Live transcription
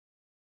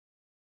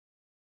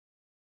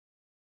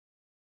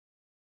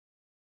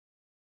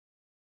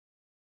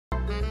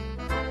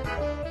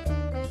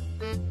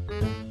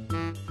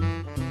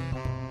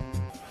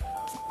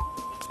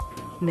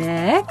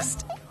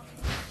Next.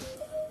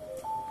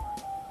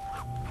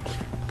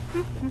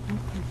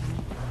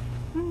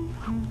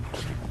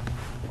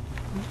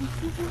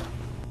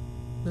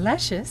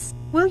 Luscious,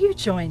 will you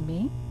join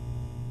me?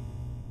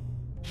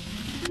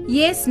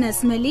 Yes,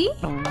 Miss Millie.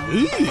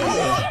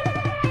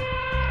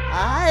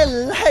 I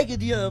like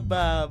it here,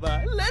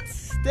 Baba.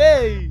 Let's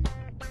stay.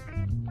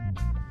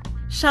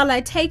 Shall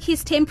I take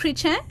his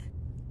temperature?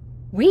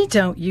 We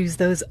don't use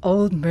those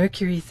old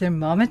mercury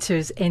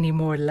thermometers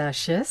anymore,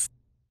 Luscious.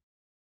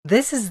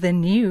 This is the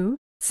new,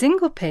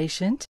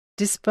 single-patient,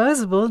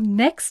 disposable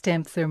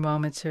NexTemp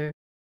thermometer.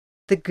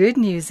 The good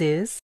news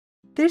is,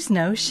 there's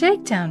no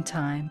shakedown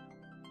time,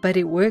 but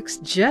it works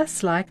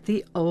just like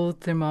the old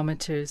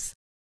thermometers.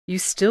 You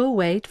still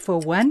wait for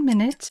 1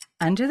 minute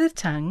under the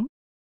tongue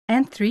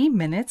and 3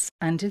 minutes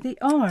under the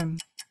arm.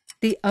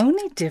 The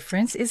only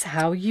difference is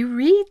how you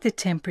read the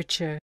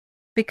temperature,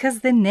 because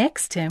the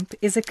NexTemp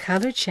is a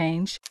color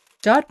change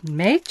dot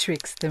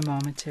matrix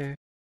thermometer.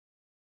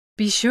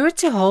 Be sure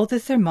to hold the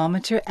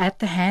thermometer at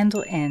the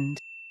handle end,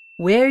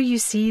 where you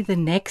see the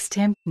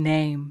NexTemp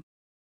name.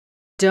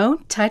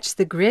 Don't touch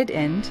the grid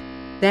end,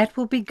 that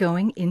will be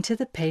going into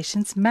the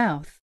patient's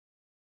mouth.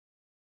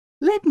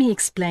 Let me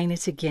explain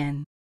it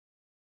again.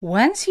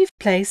 Once you've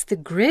placed the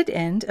grid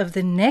end of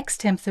the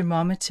NexTemp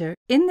thermometer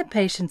in the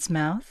patient's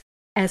mouth,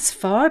 as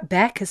far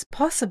back as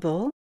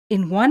possible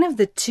in one of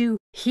the 2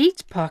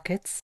 heat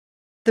pockets,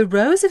 the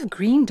rows of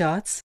green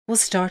dots will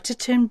start to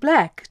turn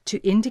black to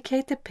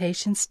indicate the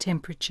patient's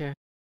temperature.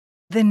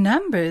 The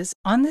numbers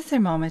on the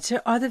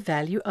thermometer are the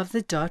value of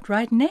the dot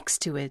right next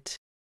to it,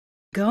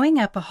 going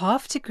up a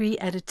 ½ degree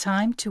at a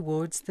time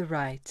towards the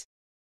right.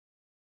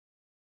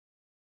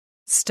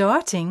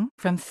 Starting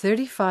from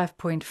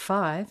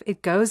 35.5,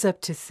 it goes up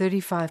to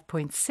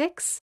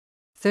 35.6,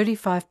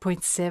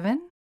 35.7,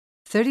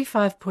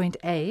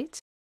 35.8,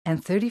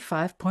 and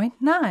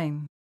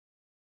 35.9.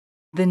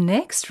 The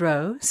next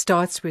row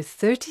starts with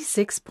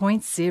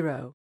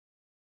 36.0.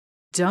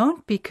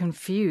 Don't be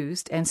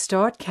confused and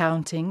start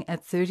counting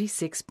at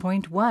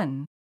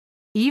 36.1,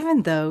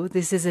 even though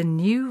this is a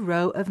new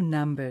row of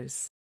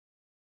numbers.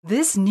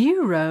 This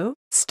new row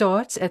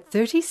starts at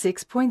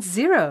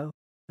 36.0,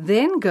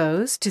 then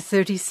goes to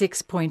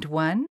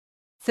 36.1,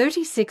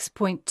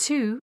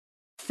 36.2,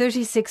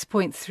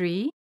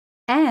 36.3,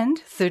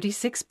 and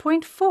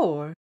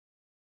 36.4.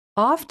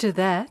 After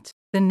that,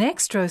 the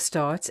next row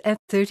starts at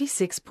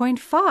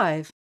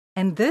 36.5,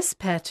 and this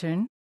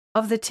pattern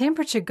of the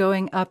temperature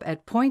going up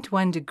at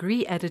 0.1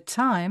 degree at a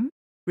time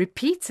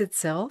repeats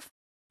itself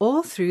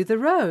all through the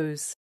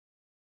rows.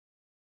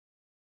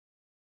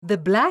 The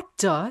black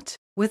dot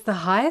with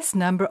the highest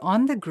number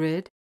on the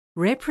grid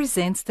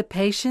represents the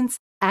patient's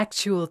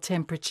actual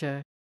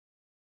temperature.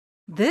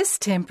 This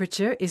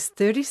temperature is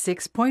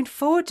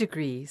 36.4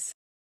 degrees.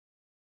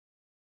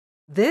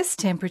 This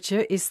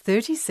temperature is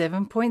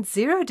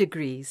 37.0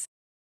 degrees.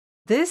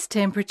 This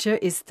temperature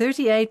is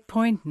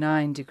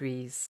 38.9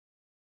 degrees.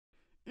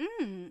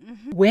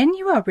 When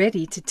you are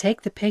ready to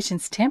take the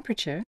patient's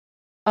temperature,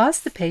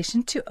 ask the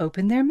patient to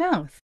open their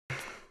mouth.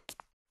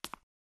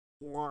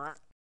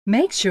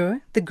 Make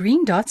sure the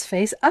green dots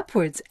face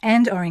upwards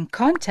and are in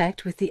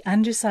contact with the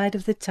underside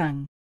of the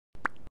tongue.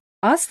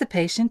 Ask the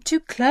patient to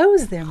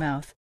close their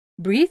mouth,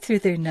 breathe through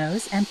their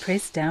nose and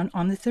press down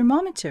on the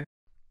thermometer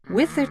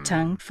with their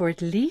tongue for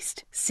at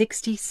least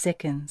 60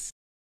 seconds.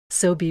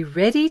 So be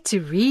ready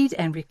to read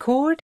and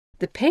record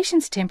the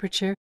patient's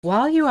temperature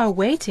while you are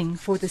waiting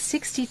for the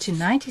 60 to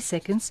 90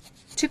 seconds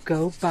to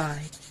go by.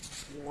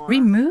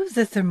 Remove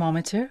the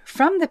thermometer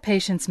from the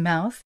patient's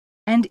mouth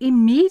and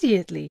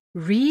immediately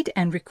read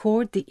and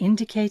record the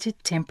indicated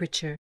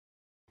temperature.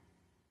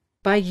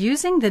 By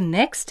using the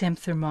NexTemp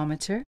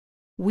thermometer,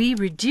 we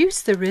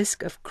reduce the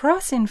risk of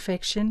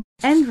cross-infection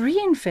and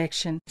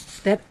reinfection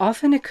that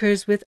often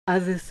occurs with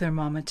other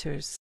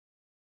thermometers.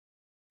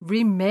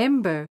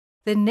 Remember,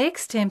 the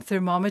NexTemp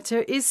thermometer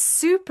is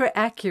super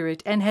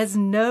accurate and has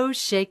no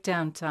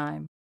shakedown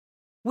time,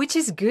 which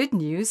is good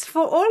news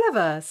for all of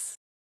us.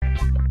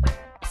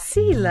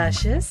 See,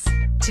 Luscious,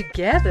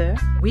 together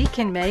we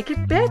can make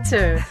it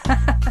better.